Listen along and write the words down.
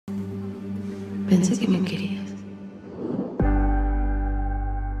Pensé que me querías.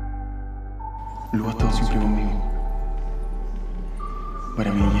 Lu ha estado siempre conmigo.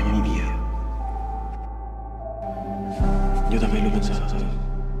 Para mí ella es mi vida. Yo también lo pensaba, ¿sabes?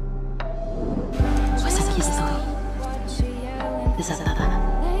 Pues aquí estoy, desatada.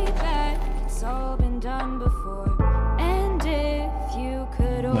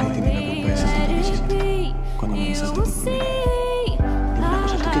 Nadie tiene la culpa de sentir lo que siento cuando me besaste por primera vez. Dime una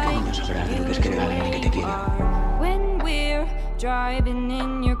cosa, ¿tú qué coño sabrás de lo que es querer a alguien que te quiere?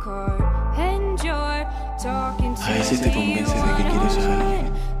 A veces te convence de que quieres a alguien.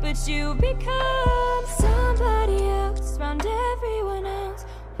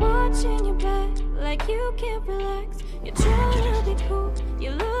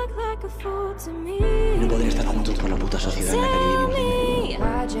 No podría estar juntos por la puta sociedad en la que vivimos.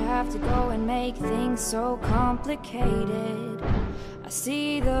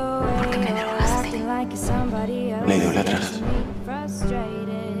 ¿Por qué me drogaste? La idolatras.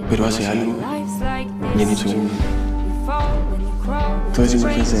 Pero hace algo y en un segundo toda esa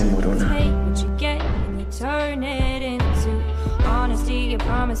imagen se desmorona.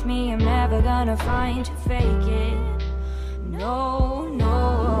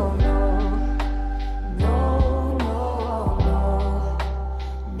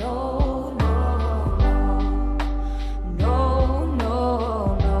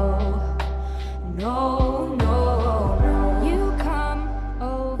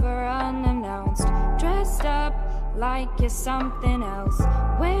 Like you're something else.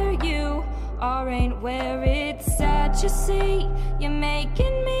 Where you are ain't where it's at. You see, you're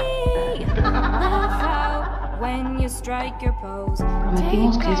making me laugh out when you strike your pose.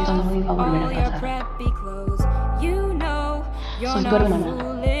 Prometimos que esto no iba a volver a pasar. You know you're Soy tu not hermana,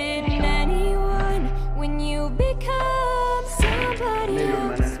 fooling anyone when you become somebody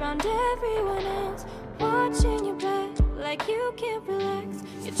else. Found everyone else watching your back like you can't relax.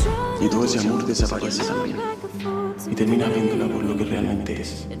 Y todo ese amor desaparece también. Y terminas viéndola por lo que realmente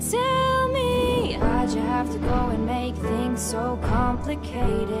es. Tell me, why'd you have to go and make things so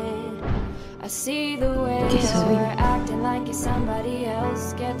complicated? I see the way you're acting like you're somebody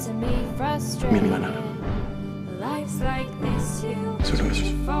else, getting me frustrated. Mi hermana. Life's like this, you Solo eso.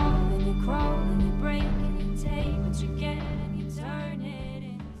 fall and you crawl and you break